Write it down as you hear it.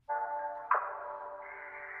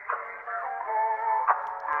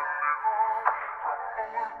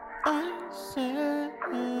said,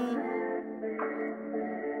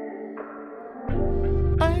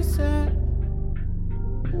 I said,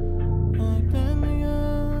 like that nigga.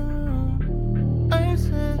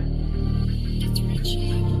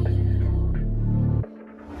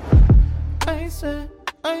 I said,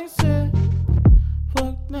 I said,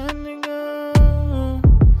 fuck that nigga.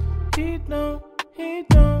 He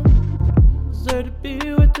don't deserve to be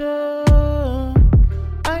with ya.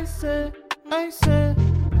 I said,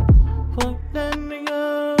 fuck that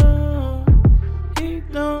nigga. He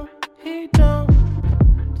don't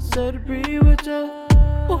deserve to be with ya.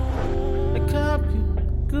 I cop you,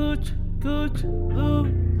 Gucci,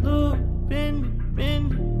 Louis,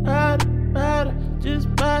 Fendi, Prada.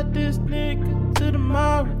 Just buy this nigga to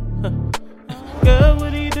tomorrow. Girl,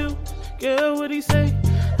 what he do? Girl, what he say?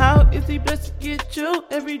 How is he blessed to get you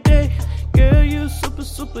every day? Girl, you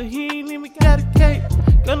super, he ain't even got a cape.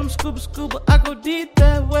 Girl, I'm scuba, I go deep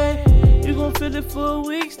that way. You gon' feel it for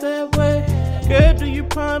weeks that way. Girl, do you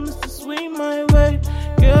promise to swing my way?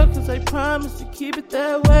 Girl, cause I promise to keep it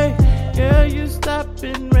that way. Girl, you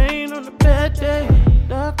stopping rain on a bad day.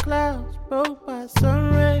 Dark clouds broke by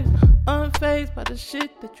sun rays. Unfazed by the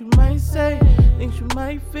shit that you might say. Things you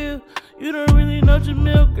might feel. You don't really know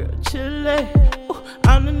Jamil, girl, chillin'.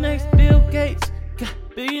 I'm the next Bill Gates. Got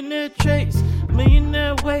billionaire traits,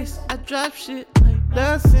 millionaire waist. I drop shit like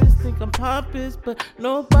nonsense. Think I'm pompous, but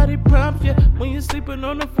nobody prompts you when you're sleeping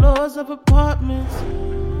on the floors of apartments.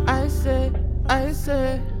 I said,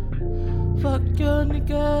 fuck your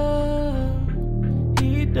nigga.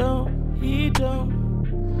 He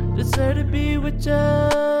don't deserve to be with ya.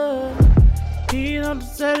 He don't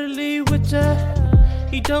deserve to leave with ya.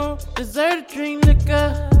 He don't deserve to drink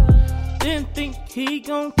liquor. Didn't think he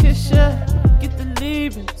gon' kiss ya. Get to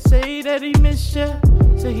leaving, say that he miss ya.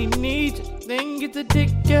 Say he need ya, then get the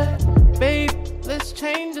dick ya. Babe, let's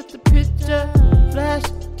change up the picture. Flash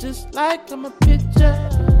just like I'm a picture.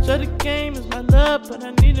 So the game is my love, but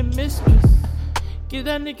I need a mistress. Get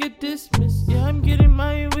that nigga dismissed. Yeah, I'm getting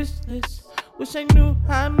my wish list. Wish I knew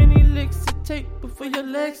how many licks it take before your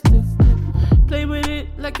legs lift. Play with it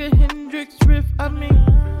like a Hendrix riff.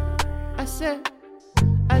 I said,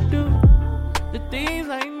 I do the things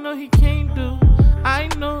I know he can't do. I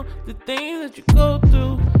know the things that you go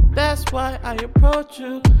through. That's why I approach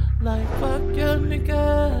you like fuck your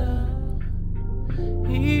nigga.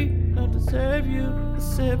 He don't deserve you. I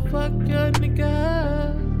said fuck your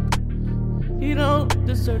nigga. He don't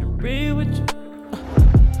deserve to be with you.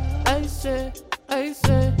 I said,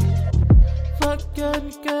 fuck your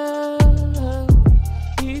nigga.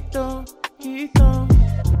 He don't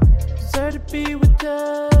deserve to be with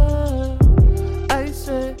ya. I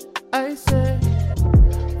said,